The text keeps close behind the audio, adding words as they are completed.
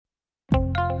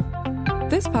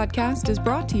This podcast is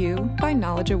brought to you by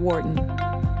Knowledge at Wharton.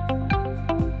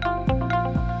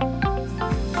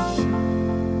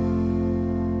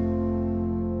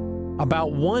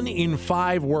 About 1 in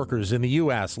 5 workers in the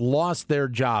U.S. lost their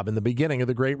job in the beginning of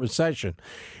the Great Recession,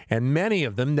 and many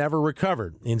of them never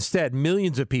recovered. Instead,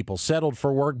 millions of people settled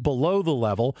for work below the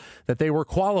level that they were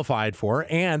qualified for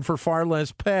and for far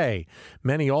less pay.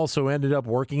 Many also ended up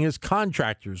working as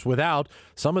contractors without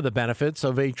some of the benefits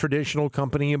of a traditional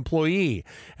company employee.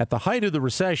 At the height of the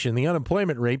recession, the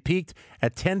unemployment rate peaked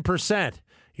at 10%.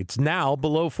 It's now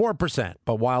below 4%,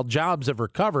 but while jobs have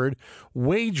recovered,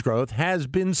 wage growth has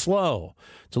been slow.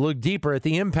 To look deeper at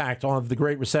the impact of the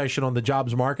Great Recession on the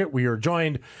jobs market, we are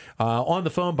joined on the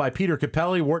phone by Peter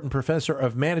Cappelli, Wharton Professor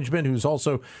of Management, who's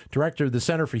also Director of the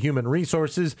Center for Human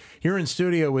Resources. Here in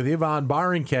studio with Yvonne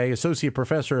Baranque, Associate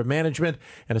Professor of Management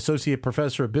and Associate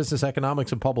Professor of Business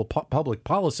Economics and Public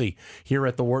Policy here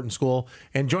at the Wharton School.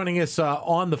 And joining us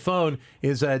on the phone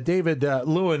is David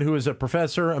Lewin, who is a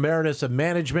Professor Emeritus of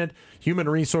Management, Human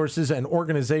Resources, and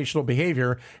Organizational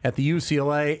Behavior at the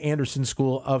UCLA Anderson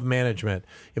School of Management.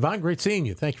 Yvonne, great seeing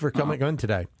you. Thank you for coming on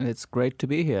today. It's great to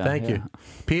be here. Thank you.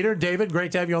 Peter, David,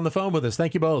 great to have you on the phone with us.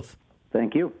 Thank you both.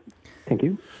 Thank you. Thank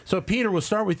you. So, Peter, we'll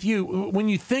start with you. When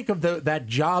you think of that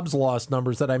jobs loss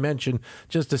numbers that I mentioned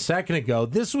just a second ago,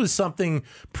 this was something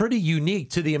pretty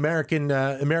unique to the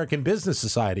American Business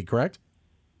Society, correct?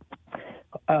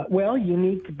 Well,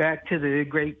 unique back to the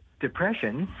Great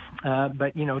Depression,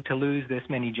 but, to lose this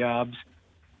many jobs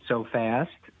so fast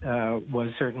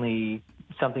was certainly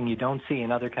something you don't see in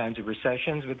other kinds of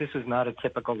recessions, but this was not a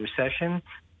typical recession.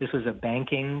 This was a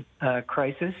banking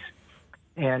crisis.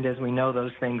 And as we know,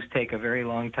 those things take a very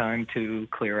long time to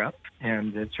clear up,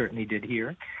 and it certainly did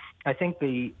here. I think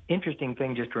the interesting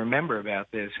thing just to remember about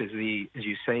this is as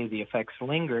you say, the effects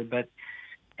linger, but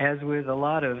as with a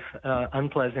lot of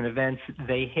unpleasant events,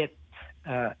 they hit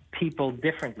people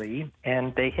differently,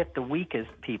 and they hit the weakest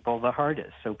people the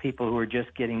hardest. So people who are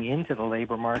just getting into the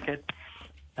labor market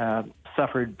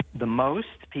suffered the most.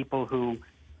 People who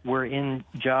were in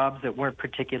jobs that weren't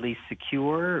particularly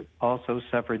secure also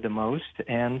suffered the most.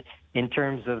 And in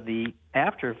terms of the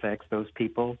after effects, those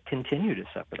people continue to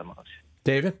suffer the most.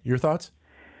 David, your thoughts?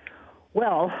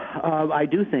 Well, I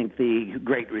do think the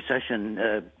Great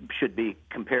Recession should be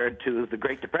compared to the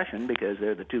Great Depression because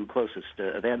they're the two closest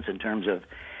events in terms of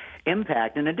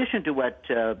impact. In addition to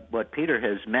what Peter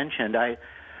has mentioned, I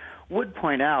would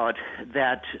point out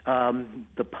that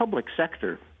the public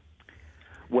sector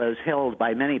was held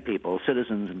by many people,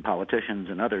 citizens and politicians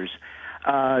and others,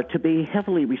 to be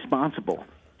heavily responsible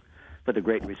for the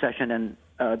Great Recession. And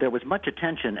there was much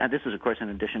attention, and this is, of course, in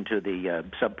addition to the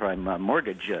subprime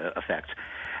mortgage effects.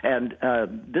 And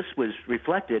this was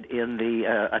reflected in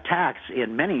the attacks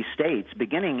in many states,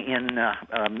 beginning in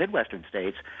Midwestern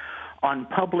states, on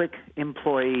public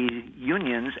employee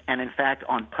unions and, in fact,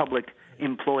 on public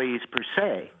employees per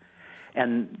se.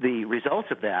 And the results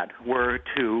of that were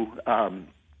to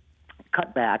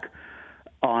cut back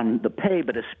on the pay,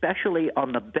 but especially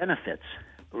on the benefits,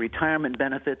 retirement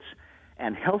benefits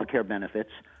and health care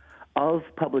benefits of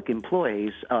public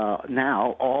employees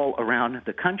now all around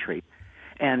the country.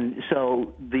 And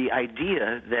so the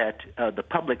idea that the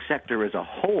public sector as a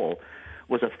whole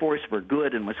was a force for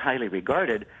good and was highly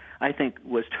regarded, I think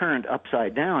was turned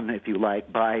upside down, if you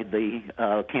like, by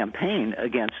the campaign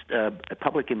against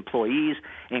public employees,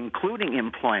 including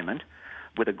employment,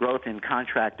 with a growth in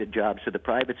contracted jobs to the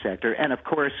private sector, and of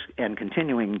course, and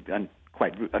continuing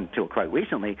until quite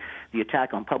recently, the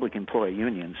attack on public employee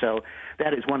unions. So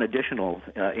that is one additional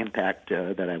impact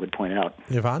that I would point out.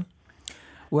 Yvonne?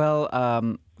 Well,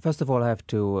 first of all, I have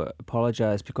to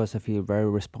apologize because I feel very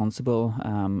responsible.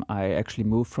 I actually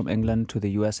moved from England to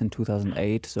the U.S. in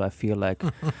 2008, so I feel like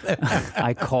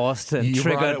I caused and you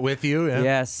triggered. brought it with you, yeah?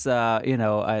 Yes,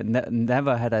 I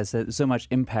never had so much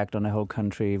impact on a whole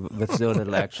country with so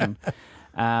little action.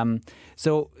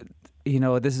 So,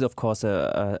 this is of course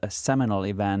a seminal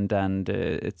event, and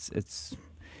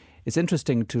it's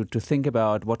interesting to think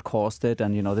about what caused it,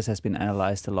 and this has been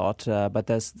analyzed a lot. But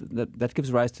that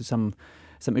gives rise to some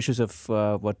issues of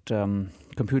what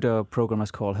computer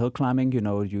programmers call hill climbing.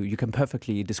 You can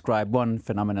perfectly describe one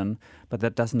phenomenon, but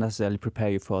that doesn't necessarily prepare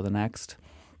you for the next.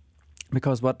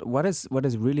 Because what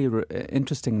is really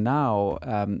interesting now,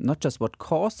 not just what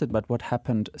caused it, but what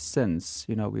happened since.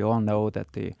 We all know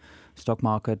that the stock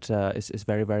market is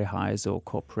very, very high, so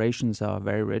corporations are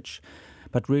very rich.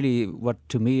 But really, what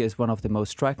to me is one of the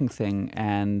most striking thing,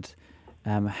 and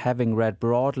having read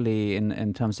broadly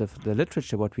in terms of the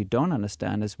literature, what we don't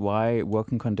understand is why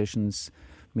working conditions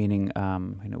meaning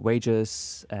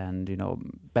wages and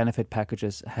benefit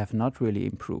packages have not really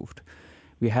improved.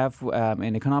 We have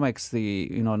in economics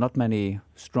not many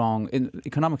strong.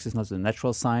 Economics is not a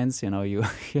natural science. You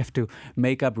have to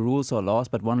make up rules or laws.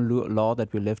 But one law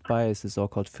that we live by is the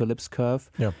so-called Phillips curve,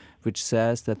 which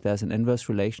says that there's an inverse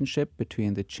relationship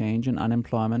between the change in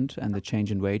unemployment and the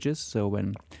change in wages. So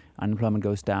when unemployment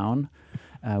goes down,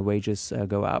 wages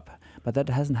go up. But that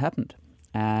hasn't happened,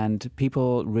 and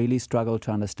people really struggle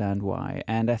to understand why.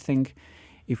 And I think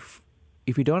if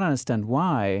we don't understand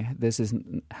why this is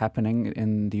happening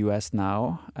in the U.S.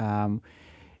 now,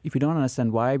 if we don't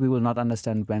understand why, we will not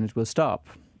understand when it will stop.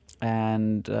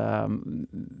 And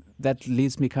that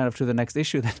leads me kind of to the next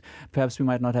issue, that perhaps we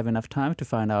might not have enough time to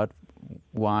find out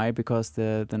why, because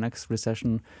the next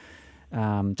recession,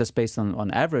 just based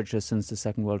on averages since the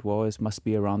Second World War, must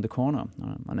be around the corner.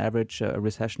 On average, a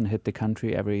recession hit the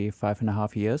country every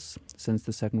 5.5 years since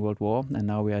the Second World War, and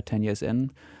now we are 10 years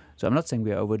in. So I'm not saying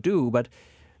we are overdue, but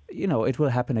it will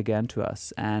happen again to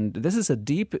us. And this is a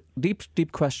deep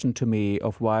question to me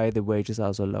of why the wages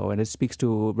are so low. And it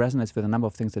resonates with a number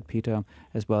of things that Peter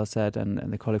as well said, and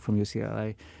the colleague from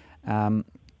UCLA.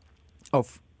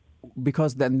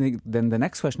 Because then the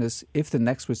next question is, if the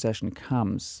next recession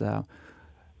comes,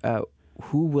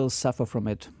 who will suffer from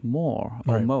it more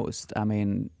or most? I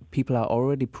mean, people are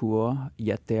already poor,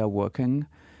 yet they are working.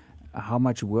 How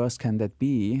much worse can that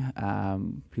be?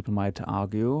 People might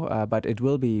argue, but it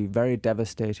will be very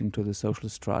devastating to the social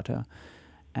strata.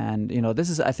 And, this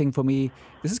is, I think, for me,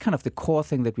 this is kind of the core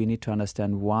thing that we need to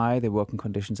understand, why the working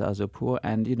conditions are so poor.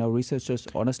 And, researchers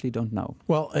honestly don't know.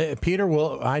 Well, Peter,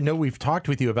 I know we've talked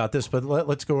with you about this, but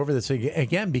let's go over this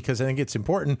again, because I think it's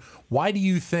important. Why do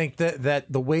you think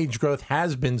that the wage growth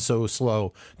has been so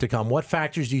slow to come? What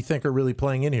factors do you think are really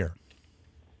playing in here?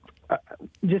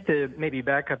 Just to maybe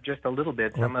back up just a little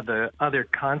bit, some of the other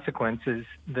consequences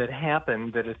that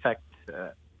happened that affect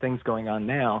things going on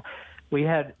now. We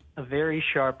had a very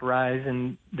sharp rise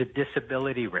in the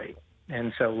disability rate.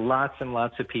 And so lots and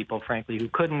lots of people, frankly, who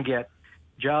couldn't get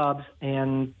jobs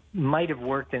and might have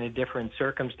worked in a different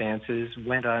circumstances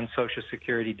went on Social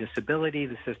Security disability.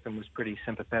 The system was pretty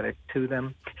sympathetic to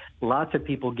them. Lots of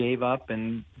people gave up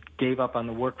on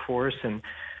the workforce and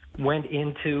went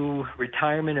into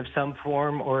retirement of some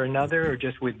form or another, or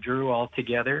just withdrew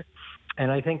altogether.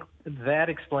 And I think that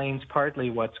explains partly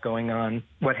what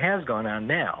has gone on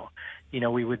now.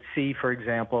 We would see, for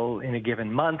example, in a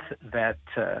given month that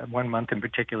one month in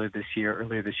particular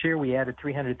earlier this year, we added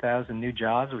 300,000 new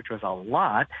jobs, which was a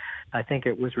lot. I think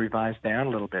it was revised down a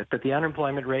little bit, but the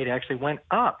unemployment rate actually went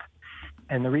up.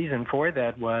 And the reason for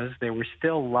that was there were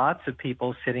still lots of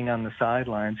people sitting on the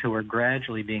sidelines who were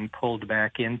gradually being pulled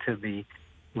back into the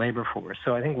labor force.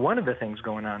 So I think one of the things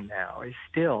going on now is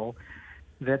still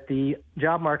that the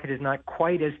job market is not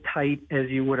quite as tight as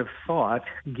you would have thought,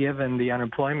 given the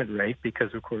unemployment rate,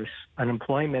 because, of course,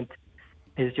 unemployment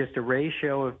is just a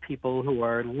ratio of people who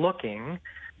are looking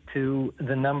to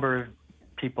the number of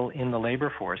people in the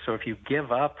labor force. So if you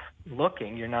give up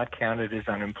looking, you're not counted as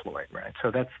unemployed, right? So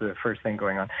that's the first thing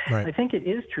going on. Right. I think it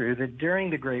is true that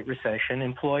during the Great Recession,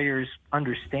 employers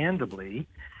understandably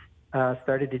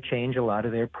started to change a lot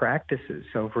of their practices.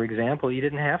 So, for example, you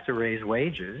didn't have to raise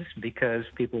wages because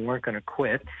people weren't going to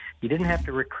quit. You didn't have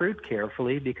to recruit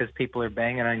carefully because people are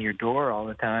banging on your door all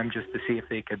the time just to see if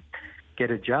they could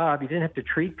get a job. You didn't have to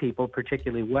treat people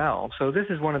particularly well. So this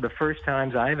is one of the first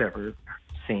times I've ever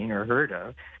seen or heard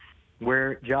of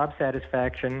where job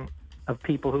satisfaction of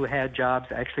people who had jobs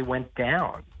actually went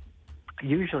down.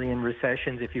 Usually in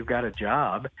recessions, if you've got a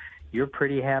job, you're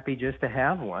pretty happy just to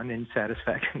have one, and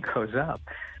satisfaction goes up.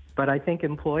 But I think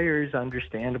employers,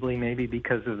 understandably, maybe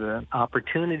because of the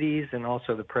opportunities and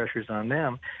also the pressures on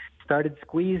them, started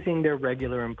squeezing their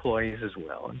regular employees as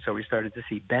well. And so we started to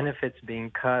see benefits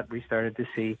being cut. We started to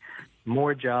see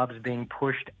more jobs being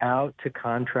pushed out to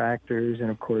contractors. And,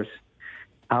 of course,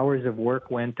 hours of work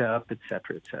went up, et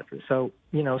cetera, et cetera. So,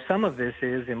 some of this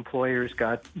is employers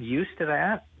got used to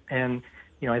that. And,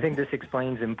 I think this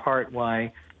explains in part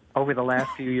why over the last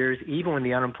few years, even when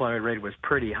the unemployment rate was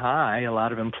pretty high, a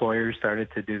lot of employers started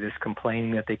to do this,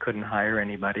 complaining that they couldn't hire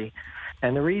anybody.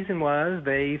 And the reason was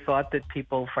they thought that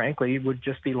people, frankly, would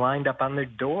just be lined up on their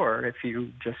door if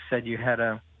you just said you had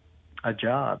a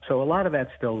job. So a lot of that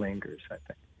still lingers, I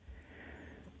think.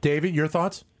 David, your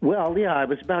thoughts? Well, yeah, I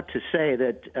was about to say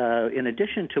that in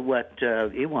addition to what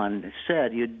Iwan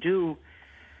said, you do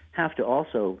have to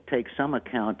also take some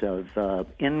account of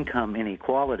income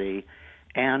inequality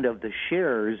and of the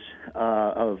shares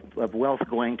of wealth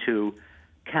going to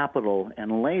capital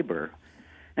and labor.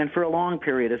 And for a long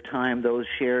period of time, those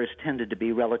shares tended to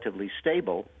be relatively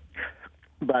stable.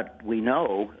 But we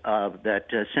know that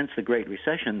since the Great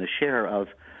Recession, the share of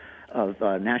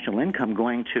national income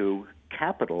going to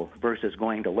capital versus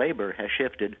going to labor has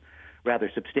shifted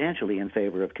rather substantially in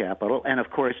favor of capital. And,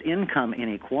 of course, income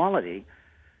inequality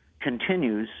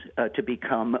continues to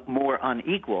become more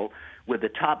unequal, with the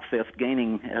top fifth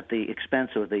gaining at the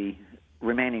expense of the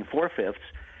remaining four-fifths,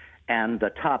 and the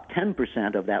top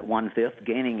 10% of that one-fifth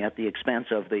gaining at the expense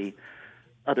of the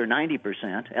other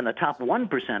 90%, and the top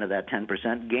 1% of that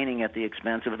 10% gaining at the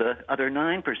expense of the other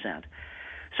 9%.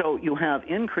 So you have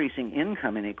increasing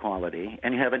income inequality,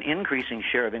 and you have an increasing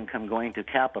share of income going to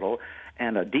capital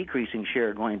and a decreasing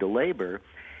share going to labor.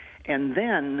 And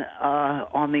then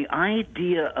on the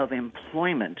idea of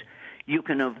employment, you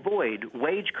can avoid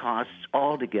wage costs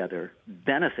altogether,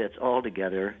 benefits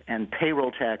altogether, and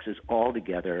payroll taxes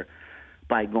altogether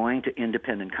by going to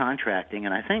independent contracting.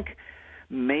 And I think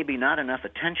maybe not enough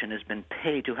attention has been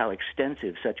paid to how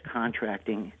extensive such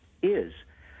contracting is.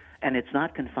 And it's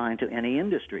not confined to any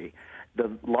industry.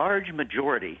 The large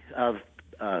majority of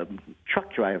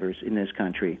truck drivers in this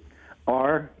country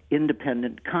are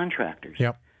independent contractors.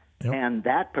 Yep. And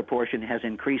that proportion has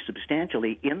increased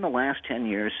substantially in the last 10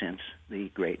 years since the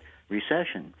Great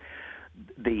Recession.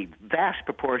 The vast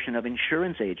proportion of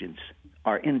insurance agents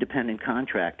are independent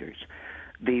contractors.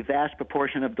 The vast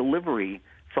proportion of delivery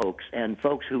folks and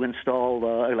folks who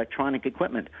install electronic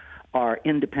equipment are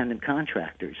independent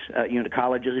contractors.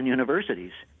 Colleges and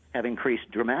universities have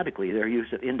increased dramatically their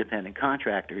use of independent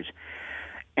contractors.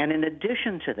 And in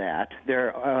addition to that,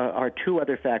 there are two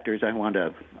other factors I want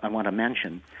to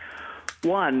mention.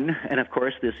 One, and of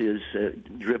course this is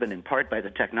driven in part by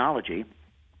the technology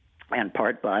and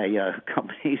part by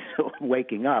companies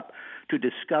waking up to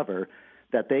discover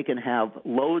that they can have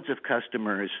loads of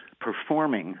customers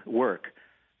performing work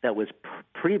that was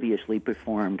previously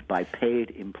performed by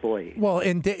paid employees. Well,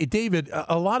 and David,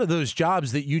 a lot of those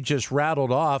jobs that you just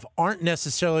rattled off aren't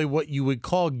necessarily what you would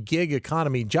call gig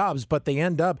economy jobs, but they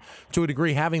end up, to a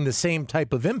degree, having the same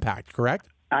type of impact, correct?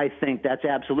 I think that's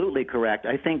absolutely correct.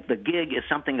 I think the gig is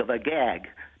something of a gag,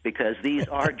 because these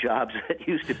are jobs that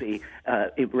used to be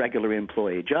regular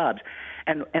employee jobs.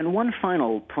 And one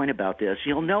final point about this,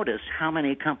 you'll notice how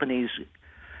many companies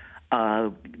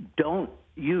don't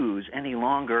use any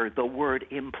longer the word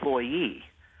employee.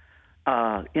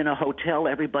 In a hotel,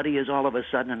 everybody is all of a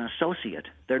sudden an associate.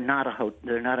 They're not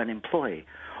an employee.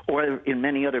 Or in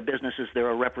many other businesses, they're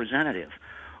a representative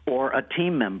or a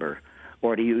team member,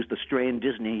 or to use the strained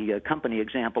Disney company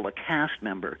example, a cast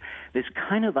member. This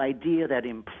kind of idea that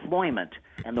employment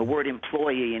and the word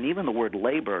employee and even the word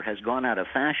labor has gone out of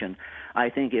fashion, I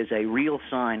think is a real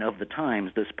sign of the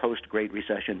times, this post-Great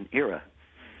Recession era.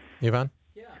 Ivan?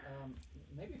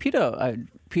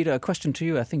 Peter, a question to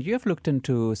you. I think you have looked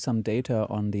into some data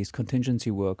on these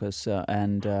contingency workers,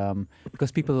 and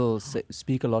because people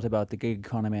speak a lot about the gig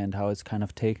economy and how it's kind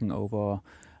of taking over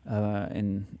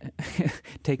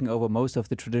taking over most of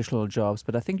the traditional jobs.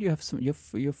 But I think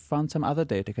you've found some other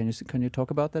data. Can you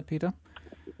talk about that, Peter?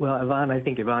 Well, I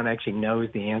think Yvonne actually knows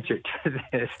the answer to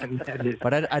this, and that is.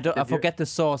 But I forget the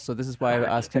source, so this is why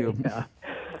I asked you.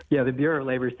 Yeah, the Bureau of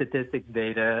Labor Statistics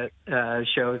data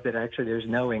shows that actually there's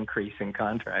no increase in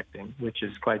contracting, which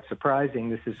is quite surprising.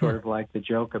 This is sort of like the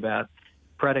joke about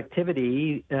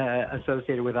productivity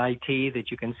associated with IT,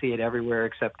 that you can see it everywhere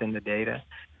except in the data.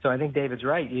 So I think David's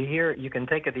right. You can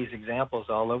take these examples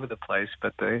all over the place,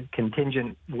 but the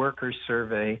contingent workers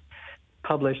survey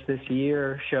published this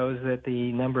year shows that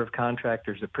the number of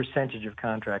contractors, the percentage of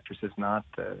contractors,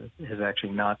 has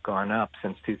actually not gone up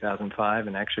since 2005,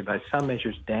 and actually by some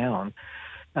measures down.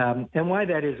 And why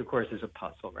that is, of course, is a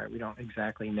puzzle, right? We don't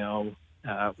exactly know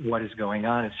what is going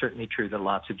on. It's certainly true that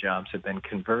lots of jobs have been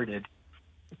converted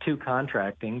to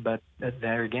contracting, but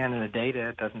there again in the data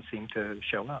it doesn't seem to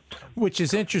show up. Which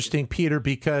is interesting, Peter,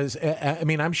 because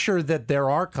I'm sure that there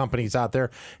are companies out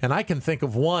there, and I can think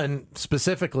of one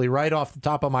specifically right off the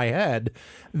top of my head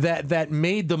that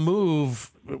made the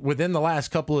move within the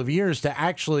last couple of years to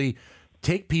actually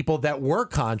take people that were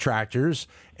contractors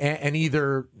and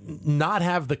either not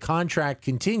have the contract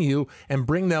continue and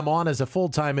bring them on as a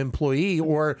full-time employee,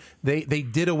 or they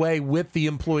did away with the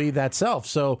employee thatself.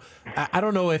 So I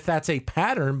don't know if that's a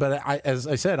pattern, but as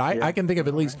I said, I can think of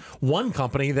at least one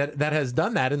company that has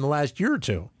done that in the last year or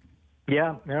two.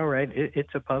 Yeah, no, right.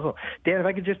 It's a puzzle. Dan, if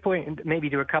I could just point maybe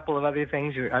to a couple of other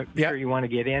things I'm sure you want to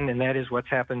get in, and that is what's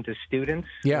happened to students,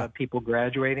 people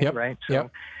graduating, right? So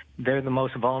they're the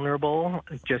most vulnerable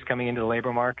just coming into the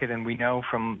labor market, and we know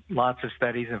from lots of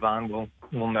studies, Yvonne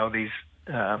will know these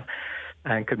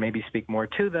and could maybe speak more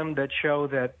to them, that show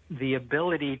that the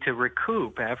ability to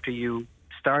recoup after you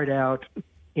start out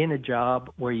in a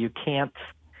job where you can't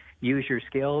use your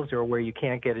skills or where you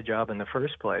can't get a job in the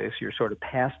first place, you're sort of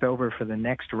passed over for the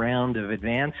next round of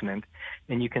advancement,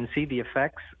 and you can see the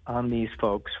effects on these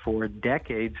folks for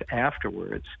decades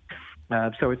afterwards.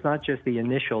 So it's not just the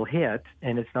initial hit,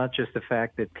 and it's not just the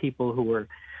fact that people who are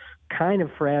kind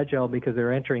of fragile because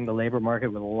they're entering the labor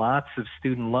market with lots of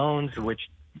student loans, which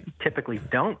typically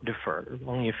don't defer.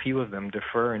 Only a few of them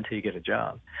defer until you get a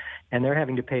job. And they're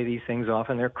having to pay these things off,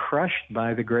 and they're crushed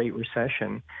by the Great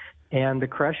Recession. And the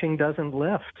crushing doesn't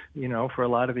lift, for a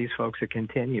lot of these folks it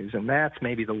continues. And that's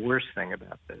maybe the worst thing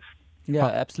about this. Yeah,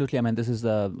 absolutely. I mean, this is,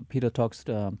 Peter talks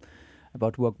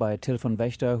about work by Till von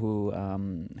Wächter, who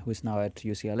is now at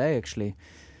UCLA, actually.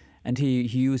 And he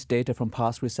used data from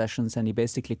past recessions, and he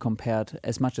basically compared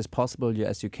as much as possible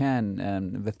as you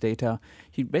can with data.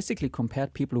 He basically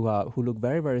compared people who look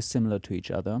very, very similar to each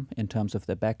other in terms of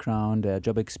their background, their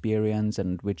job experience,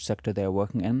 and which sector they are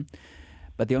working in.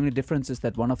 But the only difference is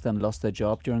that one of them lost their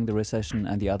job during the recession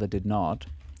and the other did not.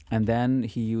 And then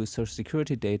he used Social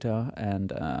Security data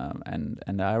and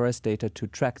IRS data to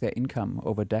track their income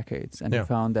over decades. And he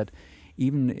found that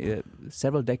even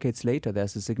several decades later,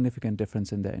 there's a significant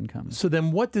difference in their income. So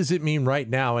then what does it mean right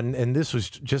now? And this was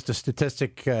just a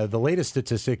statistic, the latest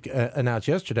statistic announced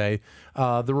yesterday,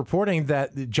 the reporting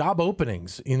that job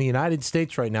openings in the United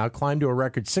States right now climbed to a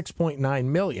record 6.9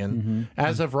 million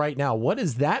as of right now. What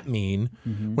does that mean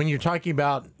when you're talking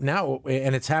about now,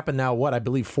 and it's happened now, I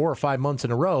believe 4 or 5 months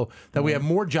in a row, that we have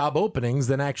more job openings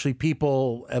than actually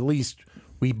people, at least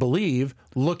we believe,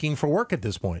 looking for work at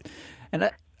this point?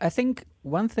 And I think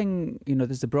one thing,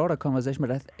 there's a broader conversation,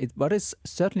 but what is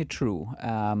certainly true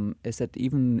is that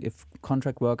even if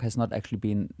contract work has not actually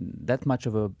been that much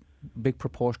of a big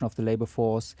proportion of the labor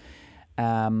force,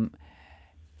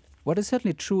 what is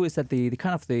certainly true is that the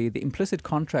implicit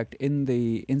contract in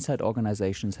the inside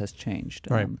organizations has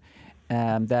changed. Right.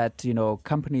 That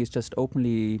companies just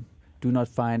openly do not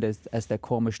find as their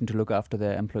core mission to look after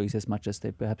their employees as much as they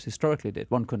perhaps historically did.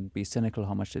 One couldn't be cynical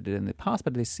how much they did in the past,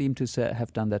 but they seem to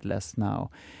have done that less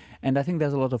now. And I think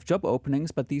there's a lot of job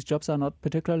openings, but these jobs are not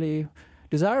particularly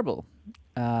desirable.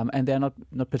 And they're not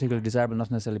particularly desirable, not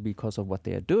necessarily because of what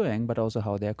they are doing, but also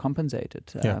how they are compensated.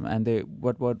 And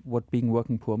what being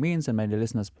working poor means, and many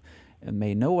listeners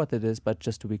may know what it is, but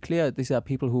just to be clear, these are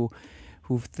people who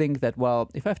think that, well,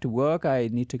 if I have to work, I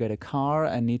need to get a car,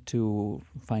 I need to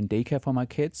find daycare for my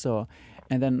kids,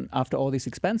 and then after all these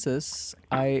expenses,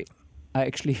 I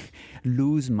actually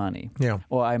lose money,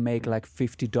 or I make like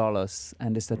 $50,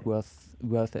 and is that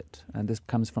worth it? And this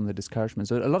comes from the discouragement.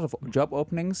 So a lot of job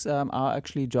openings are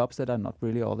actually jobs that are not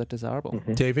really all that desirable.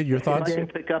 David, your thoughts? I can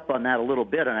pick up on that a little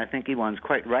bit, and I think Iwan's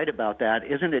quite right about that.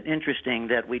 Isn't it interesting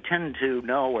that we tend to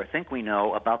know or think we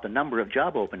know about the number of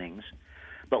job openings,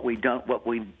 but what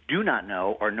we do not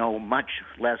know or know much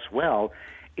less well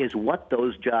is what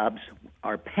those jobs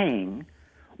are paying,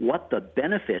 what the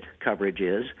benefit coverage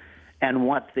is, and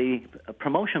what the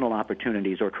promotional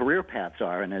opportunities or career paths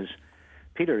are. And as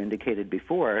Peter indicated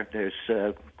before,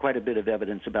 there's quite a bit of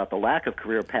evidence about the lack of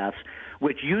career paths,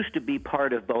 which used to be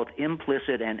part of both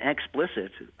implicit and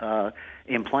explicit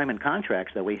employment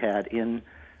contracts that we had in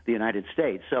the United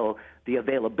States. So the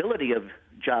availability of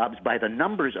jobs by the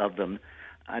numbers of them,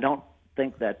 I don't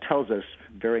think that tells us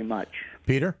very much.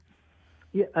 Peter?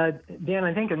 Yeah, Dan,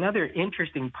 I think another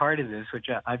interesting part of this, which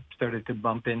I've started to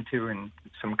bump into, and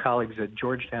some colleagues at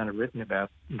Georgetown have written about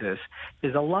this,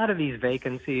 is a lot of these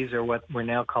vacancies are what we're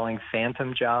now calling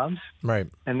phantom jobs. Right.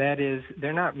 And that is,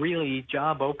 they're not really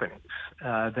job openings.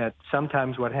 That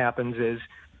sometimes what happens is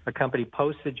a company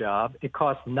posts a job. It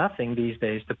costs nothing these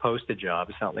days to post a job.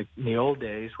 It's not like in the old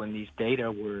days when these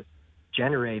data were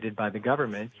generated by the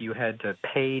government, you had to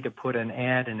pay to put an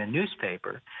ad in a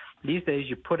newspaper. These days,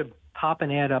 you pop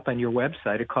an ad up on your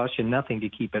website. It costs you nothing to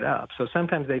keep it up. So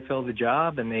sometimes they fill the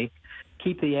job and they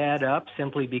keep the ad up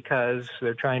simply because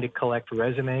they're trying to collect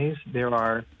resumes. There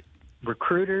are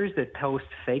recruiters that post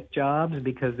fake jobs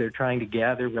because they're trying to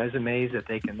gather resumes that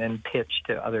they can then pitch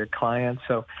to other clients.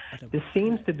 So this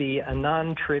seems to be a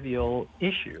non-trivial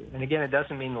issue. And again, it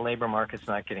doesn't mean the labor market's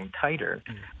not getting tighter,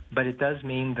 but it does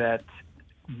mean that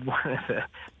one of the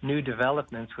new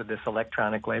developments with this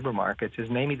electronic labor markets is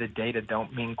maybe the data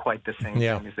don't mean quite the same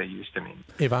thing as they used to mean.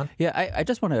 Ivan? Yeah, I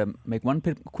just want to make one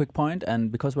quick point,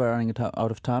 and because we're running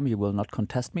out of time, you will not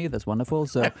contest me. That's wonderful.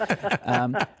 So,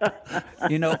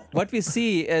 what we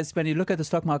see is when you look at the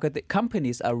stock market, the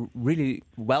companies are really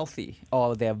wealthy,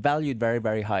 or they're valued very,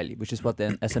 very highly, which is what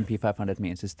the S&P 500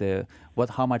 means, is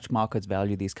how much markets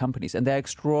value these companies. And they're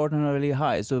extraordinarily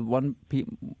high. So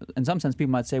in some sense,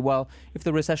 people might say, well, if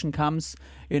the recession comes,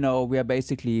 we are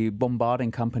basically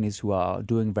bombarding companies who are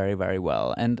doing very, very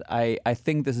well. And I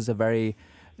think this is a very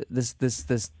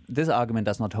this argument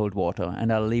does not hold water,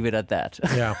 and I'll leave it at that.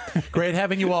 Yeah, great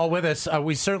having you all with us.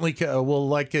 We certainly will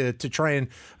like to try and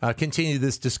continue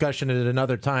this discussion at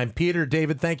another time. Peter,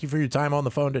 David, thank you for your time on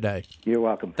the phone today. You're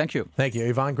welcome. Thank you. Thank you,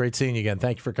 Yvonne. Great seeing you again.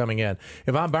 Thank you for coming in.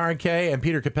 Yvonne Baranque and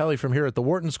Peter Capelli from here at the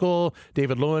Wharton School.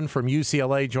 David Lewin from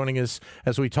UCLA joining us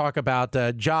as we talk about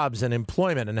jobs and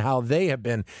employment and how they have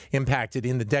been impacted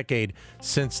in the decade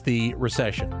since the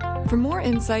recession. For more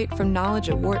insight from Knowledge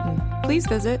at Wharton, please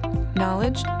visit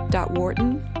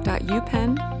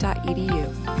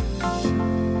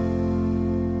knowledge.wharton.upenn.edu.